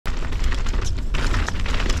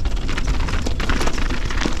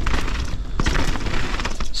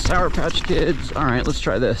Sour Patch Kids. All right, let's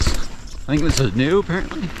try this. I think this is new,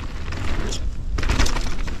 apparently.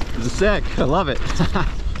 This is sick. I love it.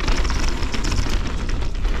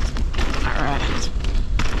 All right.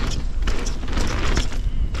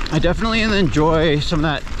 I definitely enjoy some of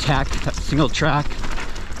that tech, that single track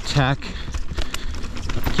tech,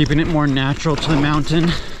 keeping it more natural to the mountain.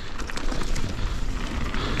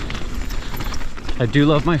 I do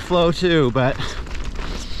love my flow too, but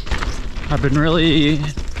I've been really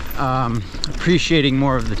appreciating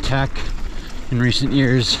more of the tech in recent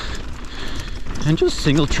years. And just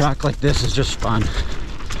single track like this is just fun.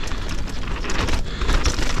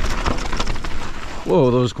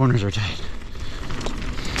 Whoa, those corners are tight.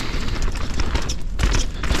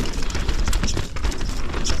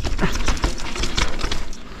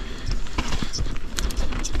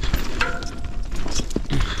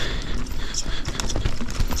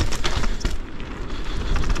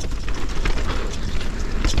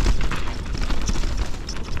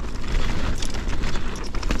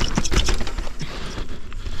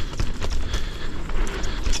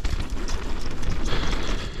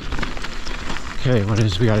 Okay, what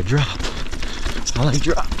is, we got a drop. I like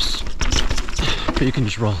drops, but you can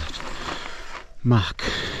just roll it. Mach.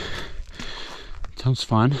 Sounds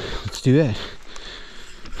fun. Let's do it.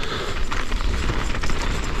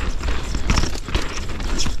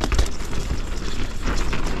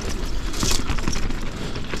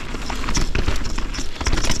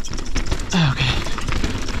 Okay.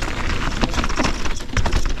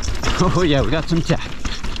 Oh yeah, we got some tech.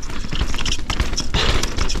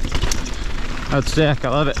 That's sick, I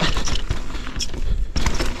love it.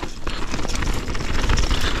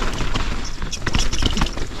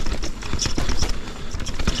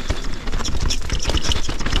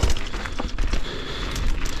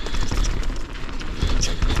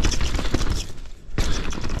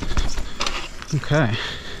 Okay.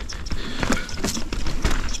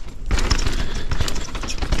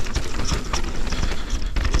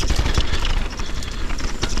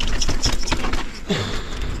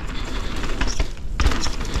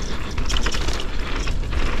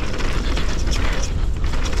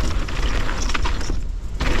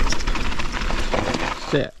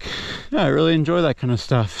 Sick. Yeah, I really enjoy that kind of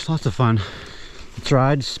stuff. It's lots of fun. Let's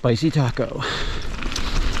ride Spicy Taco.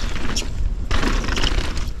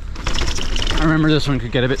 I remember this one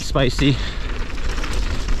could get a bit spicy.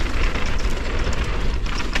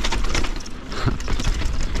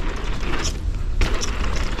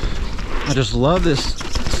 I just love this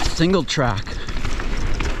single track,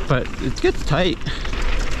 but it gets tight.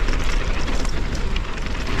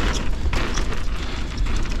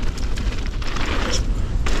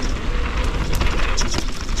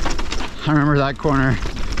 I remember that corner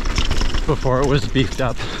before it was beefed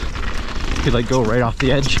up. You could like go right off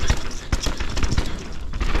the edge.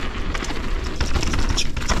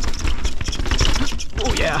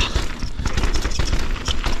 Oh yeah.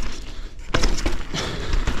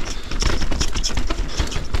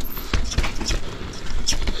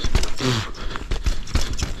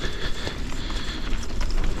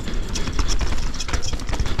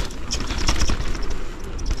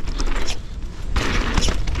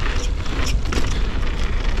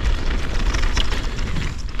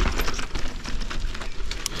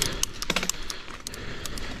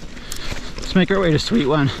 Let's make our way to Sweet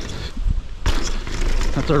One.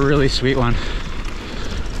 That's a really sweet one.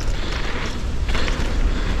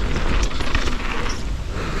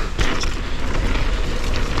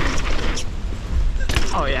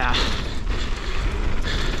 Oh yeah.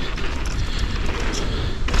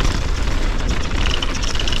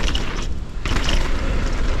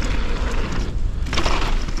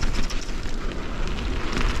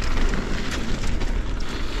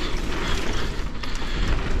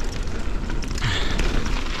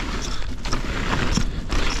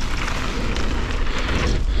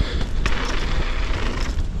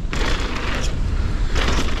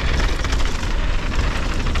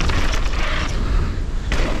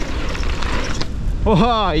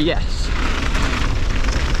 Oh, yes.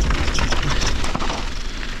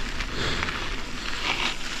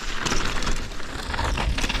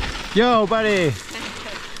 Yo, buddy.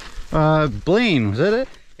 Blaine, was that it?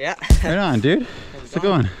 Yeah. Right on, dude. How's it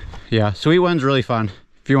going? Yeah, Sweet One's really fun.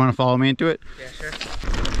 If you want to follow me into it. Yeah, sure.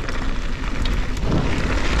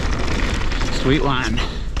 Sweet One.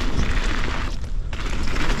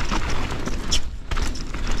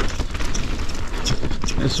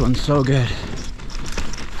 This one's so good.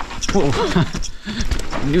 Whoa.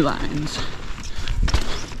 New lines.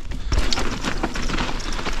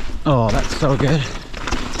 Oh, that's so good.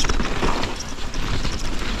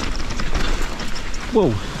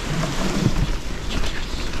 Whoa.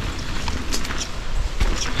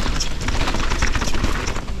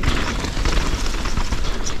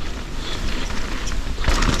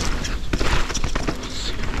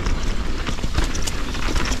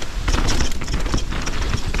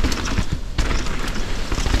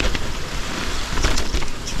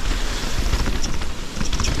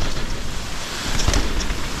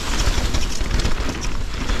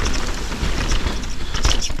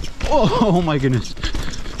 Oh my goodness,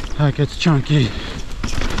 that gets chunky.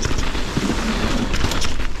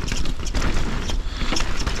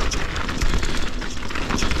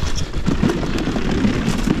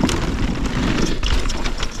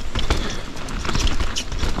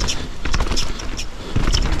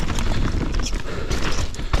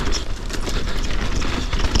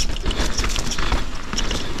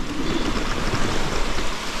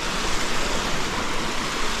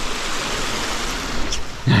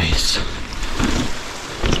 Nice.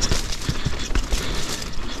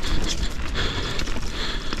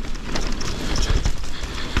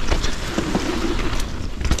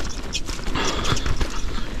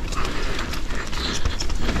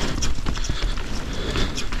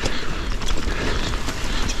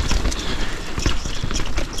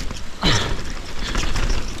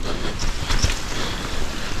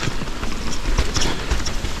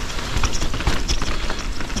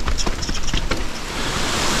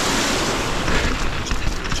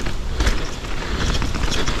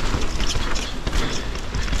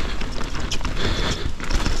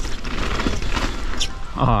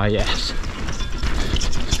 Ah, yes.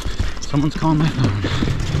 Someone's calling my phone.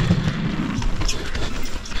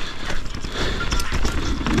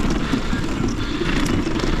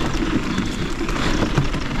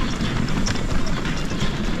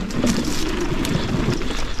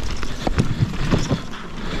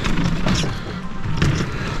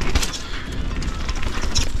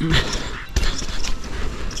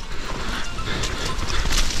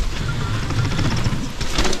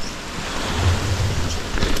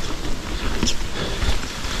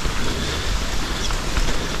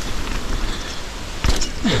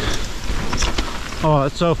 Oh,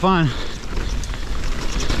 it's so fun.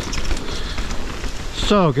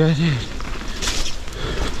 So good, dude.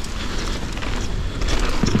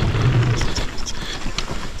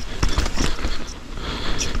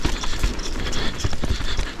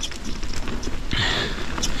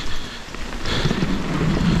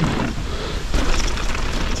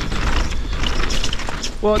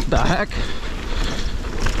 What the heck?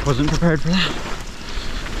 Wasn't prepared for that.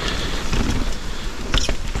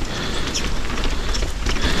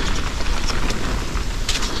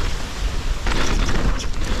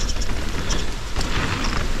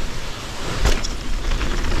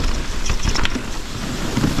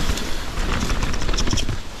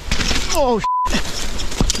 Oh,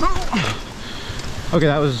 okay,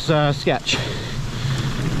 that was sketch.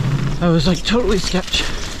 That was like totally sketch.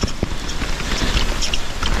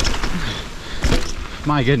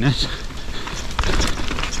 My goodness.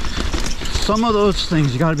 Some of those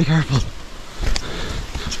things you gotta be careful.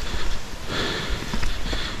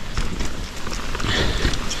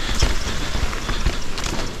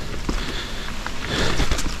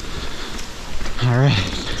 All right.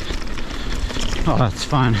 Oh, that's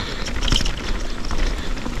fun.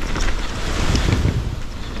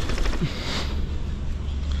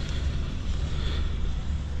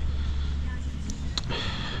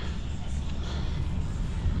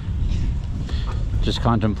 Just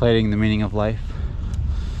contemplating the meaning of life.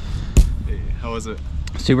 Hey, how was it?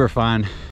 Super fun.